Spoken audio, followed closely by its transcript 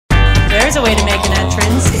there's a way to make an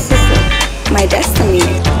entrance. This is my destiny.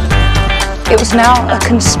 It was now a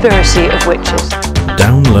conspiracy of witches.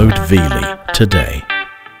 Download Veely today.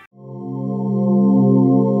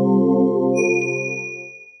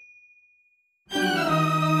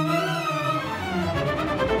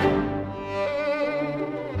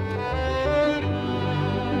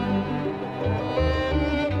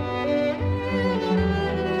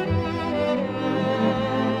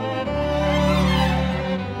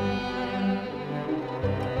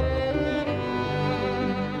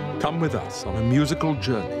 Come with us on a musical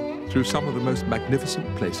journey through some of the most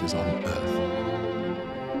magnificent places on Earth.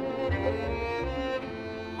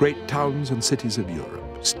 Great towns and cities of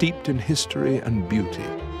Europe, steeped in history and beauty,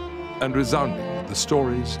 and resounding with the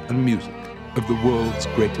stories and music of the world's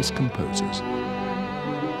greatest composers.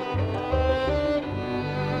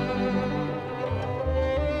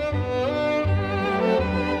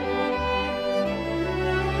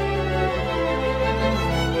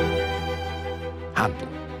 Handel,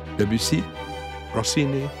 Debussy,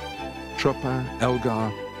 Rossini, Chopin,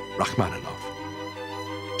 Elgar, Rachmaninov.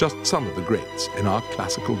 Just some of the greats in our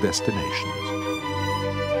classical destinations.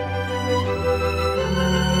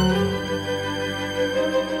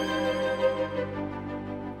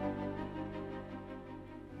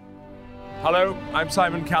 Hello, I'm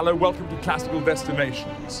Simon Callow. Welcome to Classical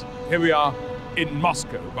Destinations. Here we are in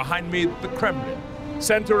Moscow. Behind me, the Kremlin,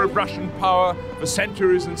 center of Russian power for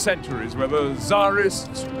centuries and centuries, whether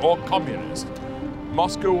Tsarist or communist.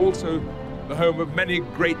 Moscow also the home of many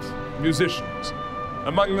great musicians.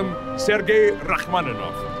 Among them, Sergei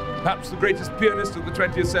Rachmaninov, perhaps the greatest pianist of the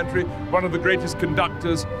 20th century, one of the greatest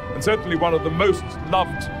conductors, and certainly one of the most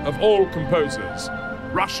loved of all composers,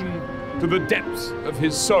 Russian to the depths of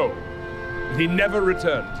his soul. But he never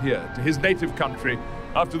returned here to his native country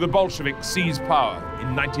after the Bolsheviks seized power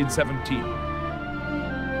in 1917.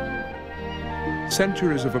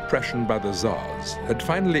 Centuries of oppression by the Tsars had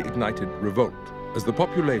finally ignited revolt as the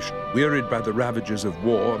population, wearied by the ravages of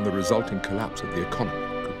war and the resulting collapse of the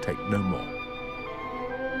economy, could take no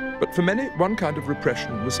more. But for many, one kind of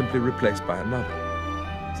repression was simply replaced by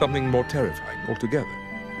another, something more terrifying altogether: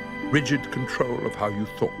 rigid control of how you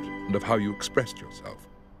thought and of how you expressed yourself.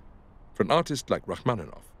 For an artist like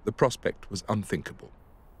Rachmaninoff, the prospect was unthinkable.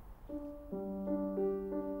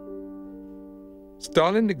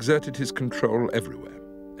 Stalin exerted his control everywhere,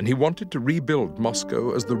 and he wanted to rebuild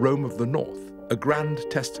Moscow as the Rome of the North, a grand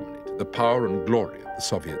testimony to the power and glory of the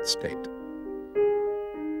Soviet state.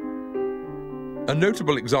 A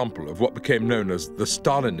notable example of what became known as the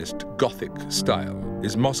Stalinist Gothic style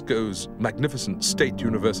is Moscow's magnificent State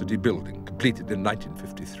University building, completed in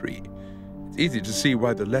 1953. It's easy to see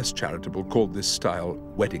why the less charitable called this style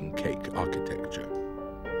wedding cake architecture.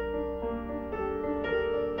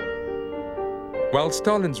 While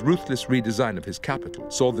Stalin's ruthless redesign of his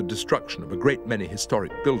capital saw the destruction of a great many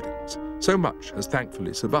historic buildings, so much has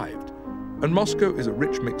thankfully survived, and Moscow is a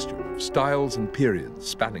rich mixture of styles and periods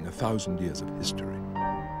spanning 1,000 years of history.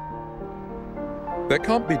 There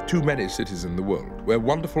can't be too many cities in the world where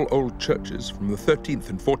wonderful old churches from the 13th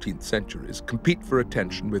and 14th centuries compete for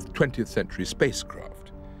attention with 20th century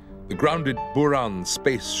spacecraft. The grounded Buran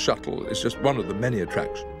space shuttle is just one of the many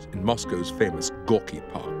attractions in Moscow's famous Gorky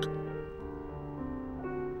Park.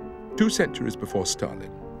 2 centuries before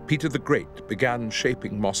Stalin, Peter the Great began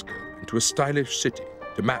shaping Moscow into a stylish city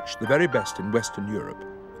to match the very best in Western Europe,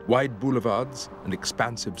 with wide boulevards and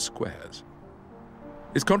expansive squares.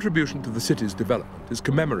 His contribution to the city's development is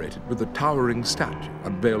commemorated with a towering statue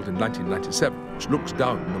unveiled in 1997, which looks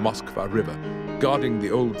down the Moskva River, guarding the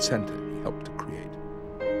old center he helped to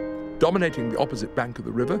create. Dominating the opposite bank of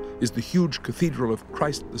the river is the huge Cathedral of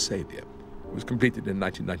Christ the Savior. It was completed in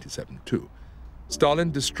 1997 too.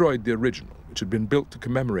 Stalin destroyed the original, which had been built to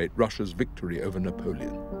commemorate Russia's victory over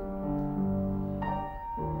Napoleon.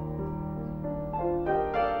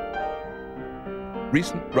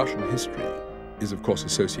 Recent Russian history is, of course,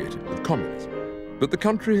 associated with communism, but the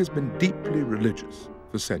country has been deeply religious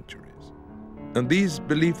for centuries, and these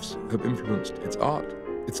beliefs have influenced its art,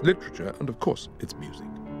 its literature, and, of course, its music.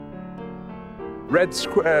 Red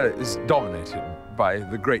Square is dominated by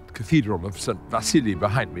the great Cathedral of St. Vasily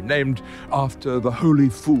behind me, named after the holy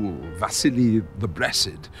fool, Vasily the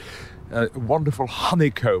Blessed. A wonderful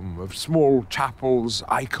honeycomb of small chapels,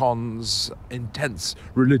 icons, intense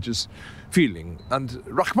religious feeling. And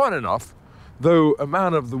Rachmaninoff, though a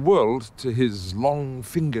man of the world to his long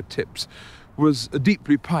fingertips, was a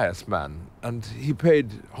deeply pious man, and he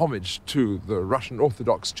paid homage to the Russian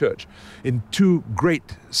Orthodox Church in 2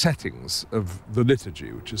 great settings of the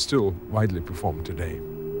liturgy, which is still widely performed today.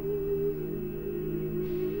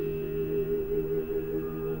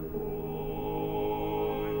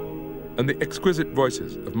 and the exquisite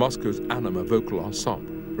voices of Moscow's Anima vocal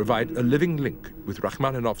ensemble provide a living link with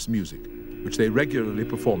Rachmaninoff's music, which they regularly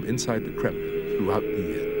perform inside the Kremlin throughout the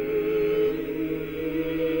year.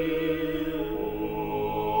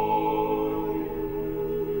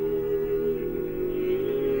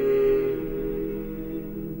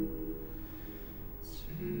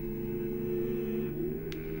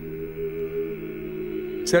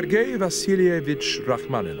 Sergei Vasilyevich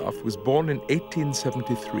Rachmaninov was born in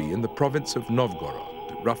 1873 in the province of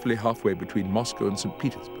Novgorod, roughly halfway between Moscow and St.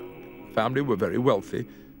 Petersburg. The family were very wealthy,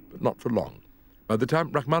 but not for long. By the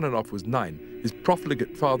time Rachmaninoff was 9, his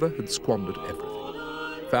profligate father had squandered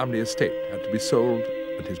everything. The family estate had to be sold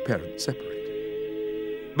and his parents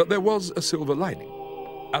separated. But there was a silver lining.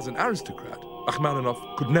 As an aristocrat,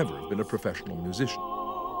 Rachmaninoff could never have been a professional musician.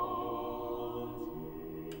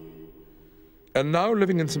 And now,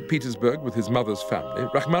 living in St. Petersburg with his mother's family,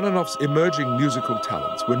 Rachmaninoff's emerging musical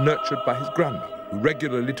talents were nurtured by his grandmother, who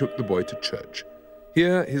regularly took the boy to church.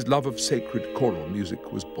 Here, his love of sacred choral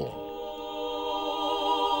music was born.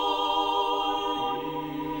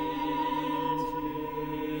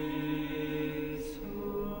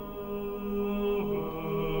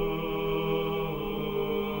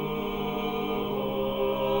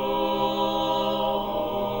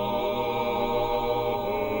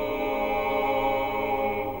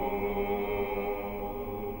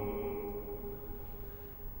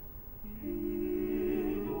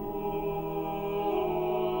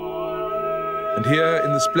 And here,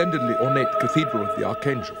 in the splendidly ornate Cathedral of the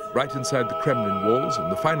Archangel, right inside the Kremlin walls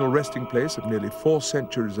and the final resting place of nearly 4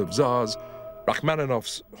 centuries of Tsars,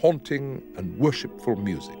 Rachmaninoff's haunting and worshipful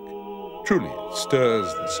music truly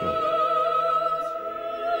stirs the soul.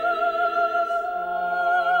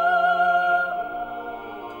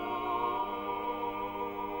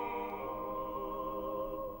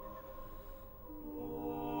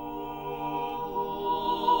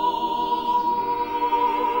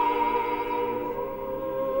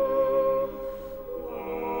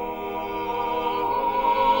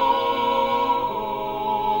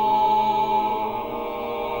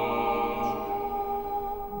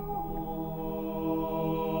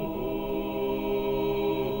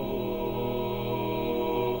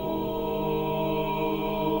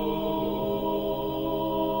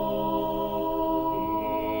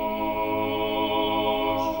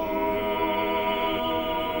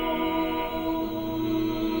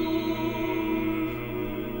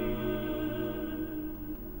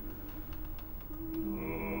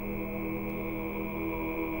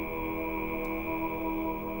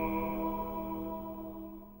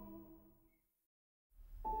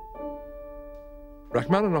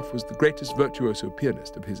 Rachmaninoff was the greatest virtuoso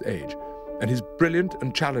pianist of his age, and his brilliant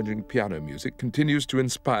and challenging piano music continues to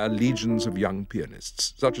inspire legions of young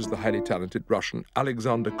pianists, such as the highly talented Russian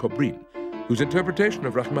Alexander Kobrin, whose interpretation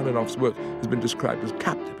of Rachmaninoff's work has been described as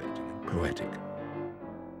captivating and poetic.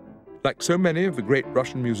 Like so many of the great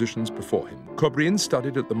Russian musicians before him, Kobrin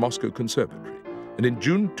studied at the Moscow Conservatory, and in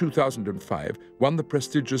June 2005 won the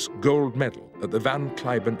prestigious gold medal at the Van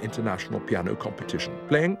Cliburn International Piano Competition,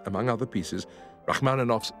 playing, among other pieces,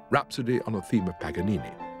 Rachmaninoff's Rhapsody on a Theme of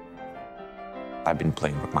Paganini. I've been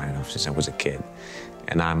playing Rachmaninoff since I was a kid,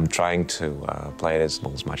 and I'm trying to play it as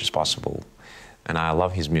much as possible. And I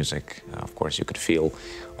love his music. Of course, you could feel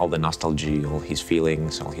all the nostalgia, all his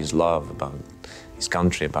feelings, all his love about his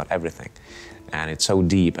country, about everything. And it's so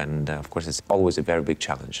deep, and of course, it's always a very big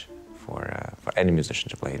challenge for any musician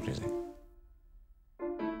to play his music.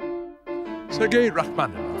 Sergei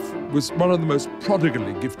Rachmaninoff was one of the most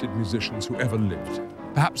prodigally gifted musicians who ever lived.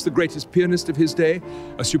 Perhaps the greatest pianist of his day,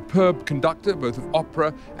 a superb conductor both of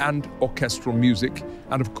opera and orchestral music,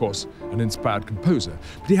 and of course, an inspired composer.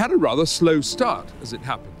 But he had a rather slow start, as it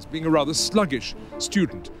happens, being a rather sluggish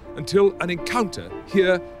student, until an encounter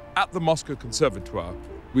here at the Moscow Conservatoire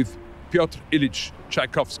with Pyotr Ilyich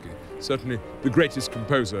Tchaikovsky, certainly the greatest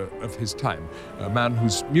composer of his time, a man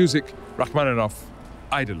whose music Rachmaninoff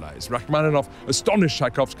idolized. Rachmaninoff astonished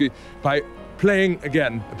Tchaikovsky by playing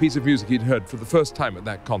again a piece of music he'd heard for the first time at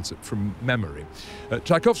that concert from memory.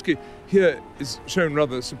 Tchaikovsky here is shown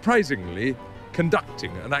rather surprisingly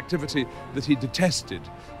conducting, an activity that he detested.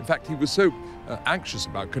 In fact, he was so anxious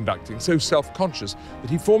about conducting, so self-conscious,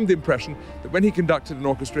 that he formed the impression that when he conducted an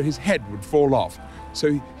orchestra, his head would fall off.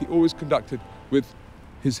 So he always conducted with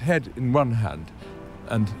his head in one hand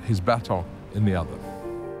and his baton in the other.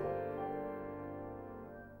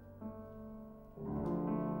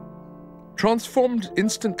 Transformed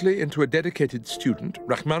instantly into a dedicated student,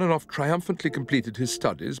 Rachmaninoff triumphantly completed his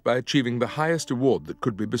studies by achieving the highest award that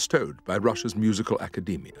could be bestowed by Russia's musical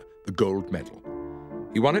academia, the gold medal.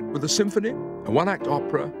 He won it with a symphony, a one-act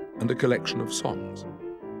opera, and a collection of songs.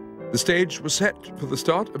 The stage was set for the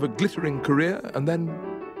start of a glittering career and then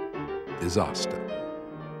disaster.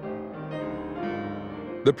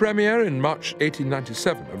 The premiere in March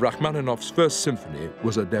 1897 of Rachmaninoff's First Symphony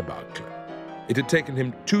was a debacle. It had taken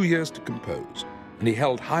him 2 years to compose, and he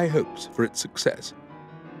held high hopes for its success.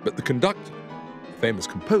 But the conductor, the famous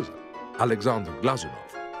composer, Alexander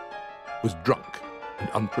Glazunov, was drunk and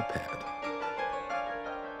unprepared.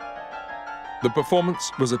 The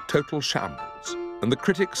performance was a total shambles, and the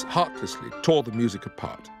critics heartlessly tore the music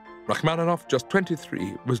apart. Rachmaninoff, just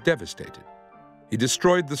 23, was devastated. He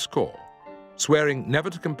destroyed the score, swearing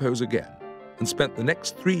never to compose again, and spent the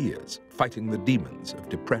next 3 years fighting the demons of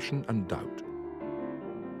depression and doubt.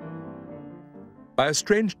 By a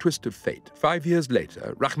strange twist of fate, 5 years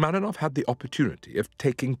later, Rachmaninoff had the opportunity of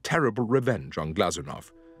taking terrible revenge on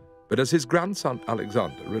Glazunov. But as his grandson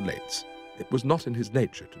Alexander relates, it was not in his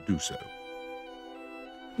nature to do so.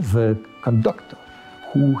 The conductor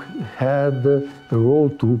who had the role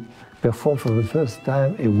to perform for the first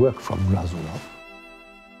time a work from Glazunov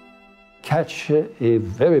catch a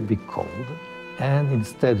very big cold, and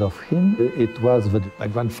instead of him, it was my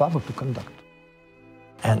grandfather to conduct.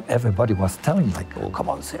 And everybody was telling, like, oh, come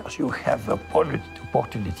on, Serge, you have the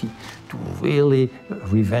opportunity to really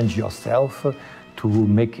revenge yourself, to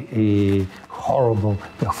make a horrible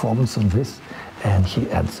performance on this. And he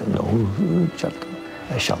answered, no, gentlemen,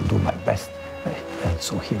 I shall do my best. And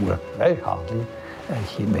so he worked very hardly, and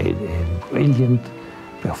he made a brilliant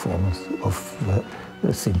performance of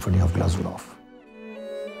the Symphony of Glazunov.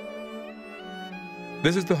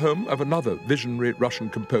 This is the home of another visionary Russian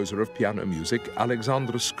composer of piano music,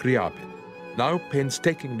 Alexander Scriabin, now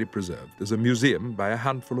painstakingly preserved as a museum by a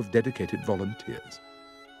handful of dedicated volunteers.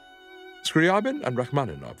 Scriabin and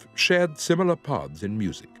Rachmaninoff shared similar paths in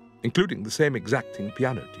music, including the same exacting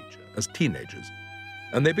piano teacher as teenagers,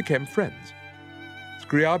 and they became friends.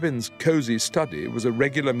 Scriabin's cozy study was a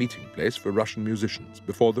regular meeting place for Russian musicians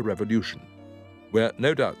before the revolution, where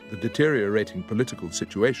no doubt the deteriorating political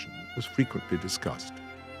situation was frequently discussed.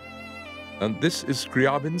 And this is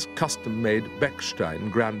Scriabin's custom-made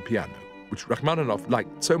Bechstein grand piano, which Rachmaninoff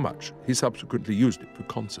liked so much he subsequently used it for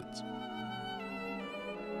concerts.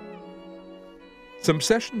 Some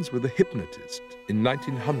sessions with a hypnotist in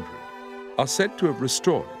 1900 are said to have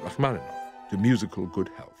restored Rachmaninoff to musical good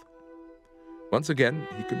health. Once again,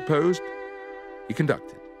 he composed, he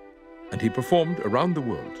conducted, and he performed around the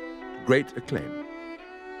world to great acclaim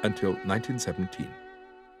until 1917.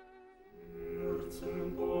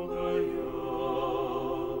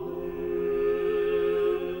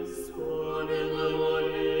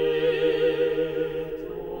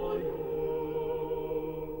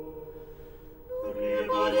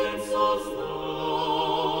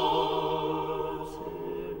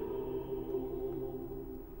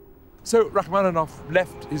 So Rachmaninoff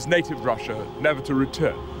left his native Russia never to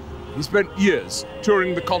return. He spent years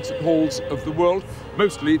touring the concert halls of the world,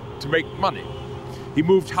 mostly to make money. He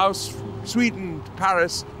moved house from Sweden to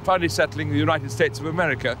Paris, finally settling in the United States of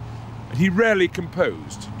America, and he rarely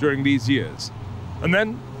composed during these years. And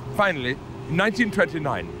then, finally, in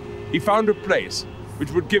 1929, he found a place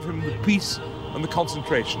which would give him the peace and the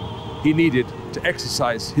concentration he needed to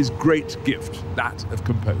exercise his great gift, that of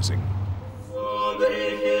composing.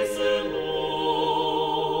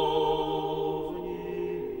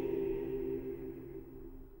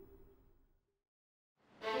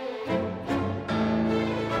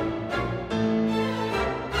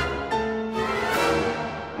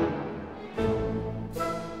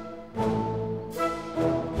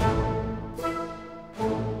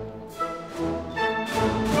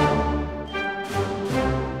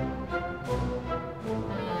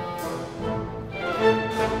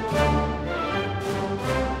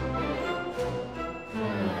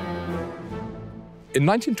 In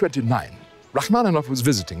 1929, Rachmaninoff was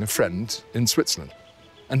visiting a friend in Switzerland,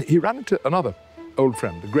 and he ran into another old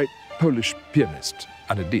friend, the great Polish pianist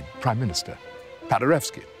and indeed Prime Minister,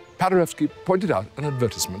 Paderewski. Paderewski pointed out an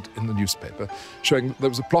advertisement in the newspaper showing that there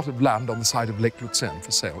was a plot of land on the side of Lake Lucerne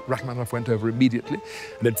for sale. Rachmaninoff went over immediately,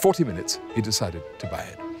 and in 40 minutes he decided to buy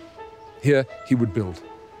it. Here he would build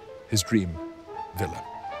his dream villa.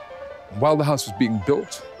 And while the house was being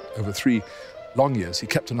built, over 3 long years, he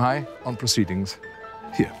kept an eye on proceedings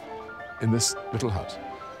here, in this little house,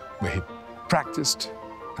 where he practiced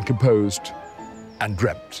and composed and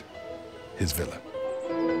dreamt his villa.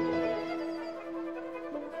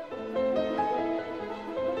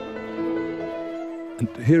 And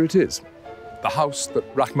here it is, the house that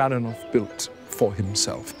Rachmaninoff built for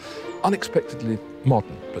himself. Unexpectedly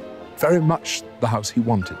modern, but very much the house he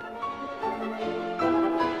wanted.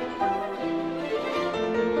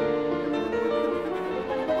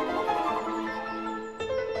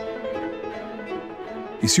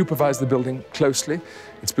 He supervised the building closely.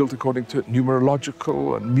 It's built according to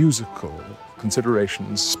numerological and musical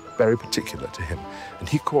considerations very particular to him. And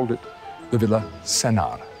he called it the Villa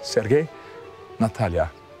Senar, Sergei,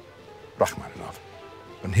 Natalia, Rachmaninov.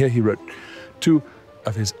 And here he wrote two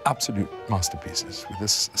of his absolute masterpieces with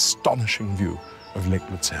this astonishing view of Lake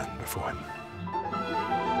Lucerne before him.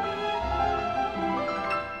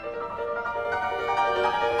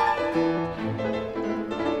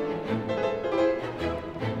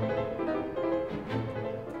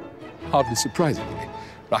 Hardly surprisingly,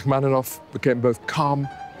 Rachmaninov became both calm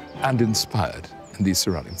and inspired in these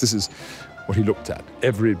surroundings. This is what he looked at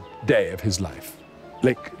every day of his life.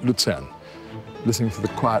 Lake Lucerne, listening to the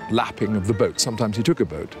quiet lapping of the boat. Sometimes he took a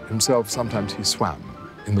boat himself, sometimes he swam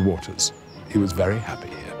in the waters. He was very happy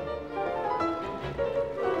here.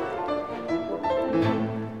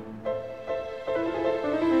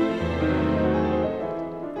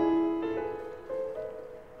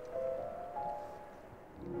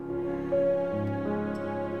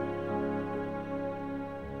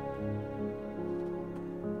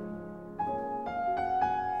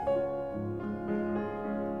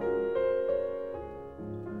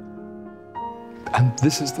 And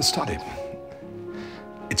this is the study.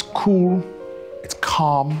 It's cool, it's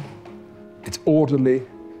calm, it's orderly,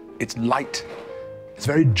 it's light, it's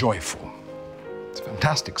very joyful. It's a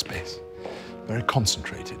fantastic space, very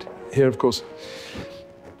concentrated. Here, of course,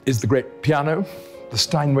 is the great piano, the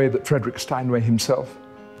Steinway that Frederick Steinway himself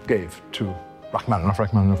gave to Rachmaninoff.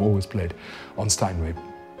 Rachmaninoff always played on Steinway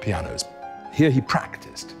pianos. Here he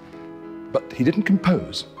practiced, but he didn't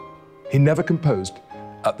compose. He never composed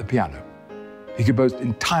at the piano. He composed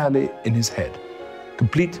entirely in his head,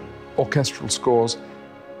 complete orchestral scores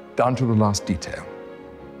down to the last detail.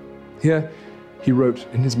 Here, he wrote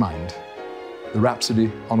in his mind the Rhapsody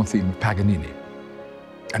on a Theme of Paganini.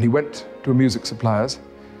 And he went to a music supplier's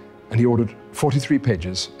and he ordered 43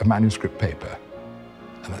 pages of manuscript paper.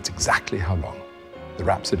 And that's exactly how long the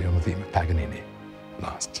Rhapsody on the Theme of Paganini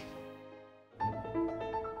lasts.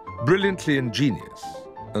 Brilliantly ingenious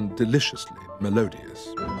and deliciously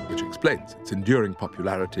melodious, which explains its enduring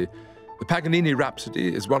popularity, the Paganini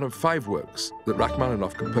Rhapsody is one of 5 works that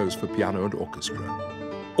Rachmaninoff composed for piano and orchestra.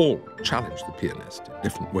 All challenged the pianist in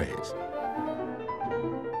different ways.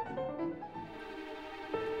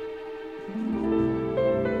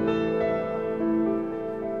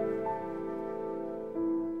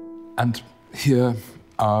 And here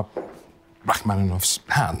are Rachmaninoff's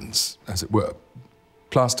hands, as it were,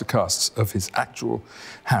 plaster casts of his actual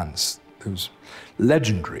hands, those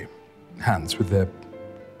legendary hands with their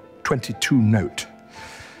 22-note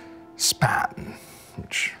span,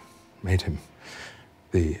 which made him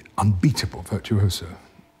the unbeatable virtuoso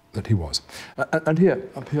that he was. And here,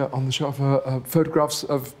 up here on the shelf, are photographs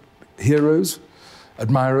of heroes,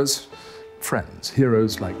 admirers, friends.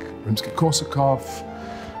 Heroes like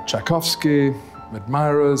Rimsky-Korsakov, Tchaikovsky,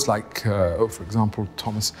 admirers like, for example,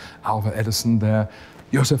 Thomas Alva Edison there,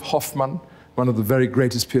 Joseph Hoffmann, one of the very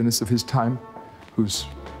greatest pianists of his time, whose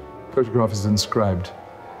photograph is inscribed,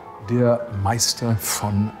 "Dear Meister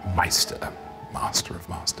von Meister," Master of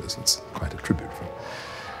Masters. It's quite a tribute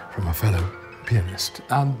from a fellow pianist.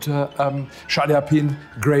 And Chaliapin,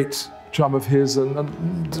 great charm of his, and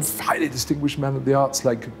a highly distinguished man of the arts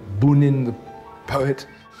like Bunin, the poet.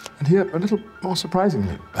 And here, a little more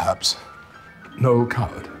surprisingly, perhaps, Noel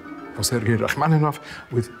Coward for Sergei Rachmaninov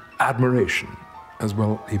with admiration, as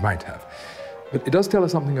well he might have. But it does tell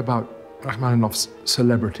us something about Rachmaninoff's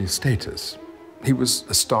celebrity status. He was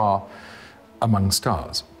a star among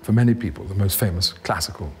stars. For many people, the most famous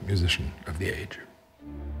classical musician of the age.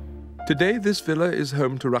 Today, this villa is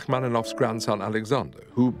home to Rachmaninoff's grandson Alexander,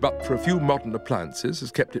 who, but for a few modern appliances,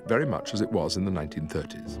 has kept it very much as it was in the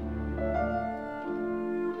 1930s.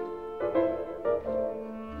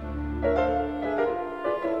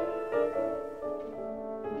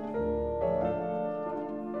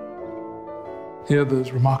 Here,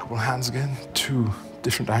 those remarkable hands again, 2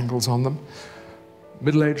 different angles on them.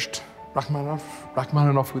 Middle-aged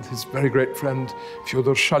Rachmaninoff with his very great friend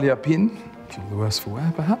Fyodor Chaliapin, all the worse for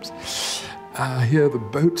wear, perhaps. Here, the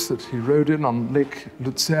boat that he rode in on Lake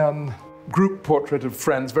Lucerne. Group portrait of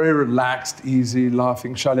friends, very relaxed, easy,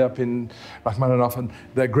 laughing. Chaliapin, Rachmaninoff, and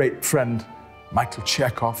their great friend Michael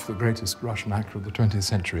Chekhov, the greatest Russian actor of the 20th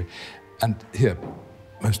century. And here,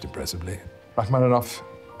 most impressively, Rachmaninoff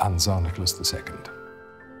and Tsar Nicholas II.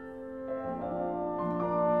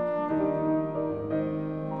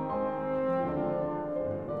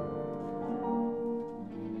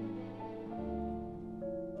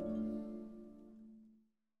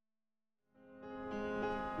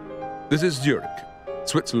 This is Zurich,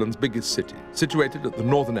 Switzerland's biggest city, situated at the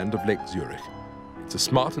northern end of Lake Zurich. It's a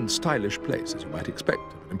smart and stylish place, as you might expect,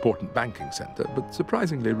 an important banking centre, but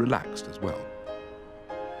surprisingly relaxed as well.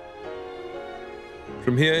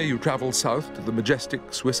 From here, you travel south to the majestic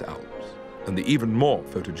Swiss Alps and the even more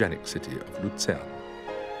photogenic city of Lucerne.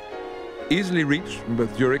 Easily reached from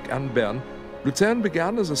both Zurich and Bern, Lucerne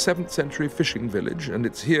began as a 7th century fishing village, and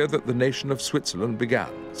it's here that the nation of Switzerland began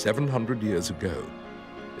 700 years ago.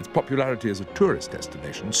 Its popularity as a tourist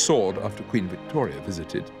destination soared after Queen Victoria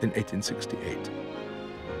visited in 1868.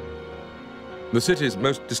 The city's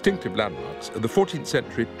most distinctive landmarks are the 14th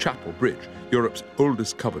century Chapel Bridge, Europe's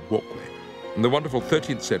oldest covered walkway, and the wonderful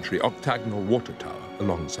 13th century octagonal water tower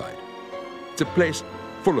alongside. It's a place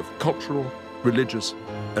full of cultural, religious,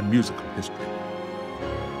 and musical history.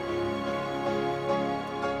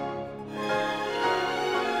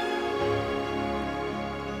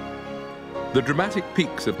 The dramatic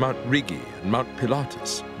peaks of Mount Rigi and Mount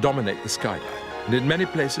Pilatus dominate the skyline, and in many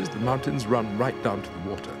places the mountains run right down to the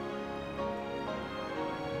water.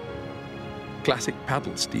 Classic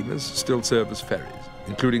paddle steamers still serve as ferries,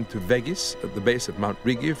 including to Vegis at the base of Mount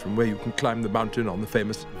Rigi, from where you can climb the mountain on the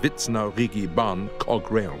famous Witznau-Rigi-Bahn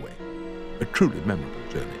cog railway. A truly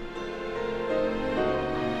memorable journey.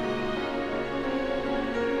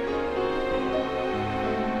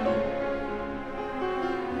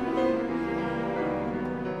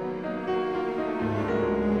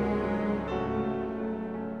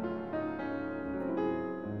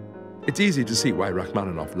 It's easy to see why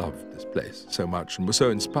Rachmaninov loved this place so much and was so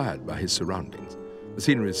inspired by his surroundings. The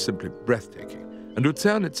scenery is simply breathtaking, and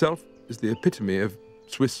Lucerne itself is the epitome of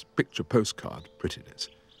Swiss picture postcard prettiness,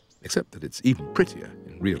 except that it's even prettier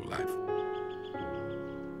in real life.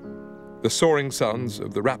 The soaring sounds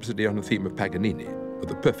of the Rhapsody on the Theme of Paganini are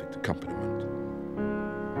the perfect accompaniment.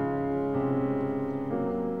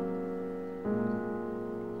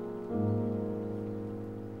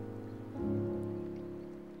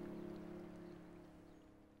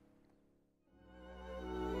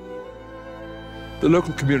 The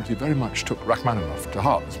local community very much took Rachmaninov to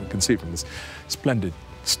heart, as we can see from this splendid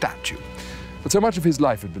statue. But so much of his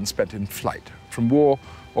life had been spent in flight, from war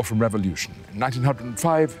or from revolution. In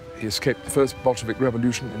 1905, he escaped the first Bolshevik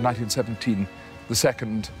revolution. In 1917, the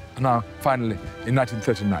second, and now, finally, in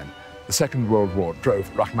 1939, the Second World War drove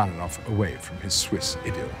Rachmaninov away from his Swiss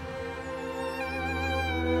idyll.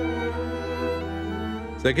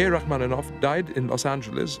 Sergei Rachmaninov died in Los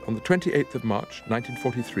Angeles on the 28th of March,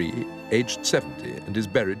 1943, aged 70, and is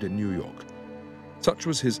buried in New York. Such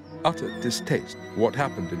was his utter distaste for what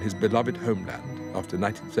happened in his beloved homeland after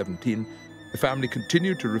 1917, the family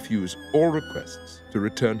continued to refuse all requests to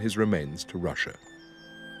return his remains to Russia.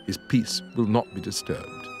 His peace will not be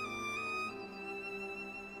disturbed.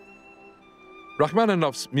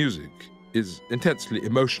 Rachmaninoff's music is intensely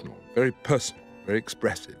emotional, very personal, very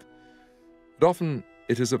expressive. But often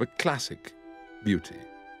it is of a classic beauty,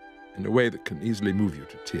 in a way that can easily move you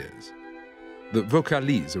to tears. The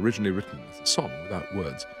vocalise, originally written as a song without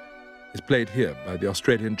words, is played here by the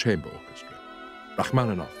Australian Chamber Orchestra.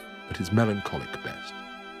 Rachmaninoff at his melancholic best.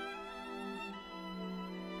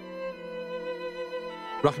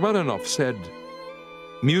 Rachmaninoff said,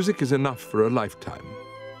 "Music is enough for a lifetime,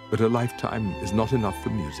 but a lifetime is not enough for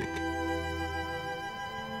music."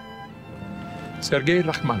 Sergei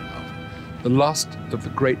Rachmaninov, the last of the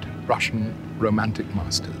great Russian romantic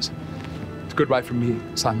masters. It's goodbye from me,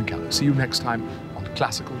 Simon Callow. See you next time on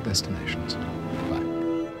Classical Destinations. Bye.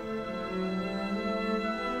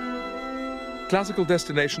 Classical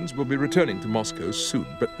Destinations will be returning to Moscow soon,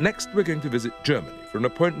 but next we're going to visit Germany for an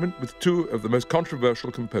appointment with two of the most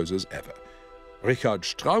controversial composers ever, Richard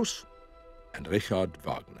Strauss and Richard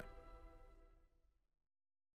Wagner.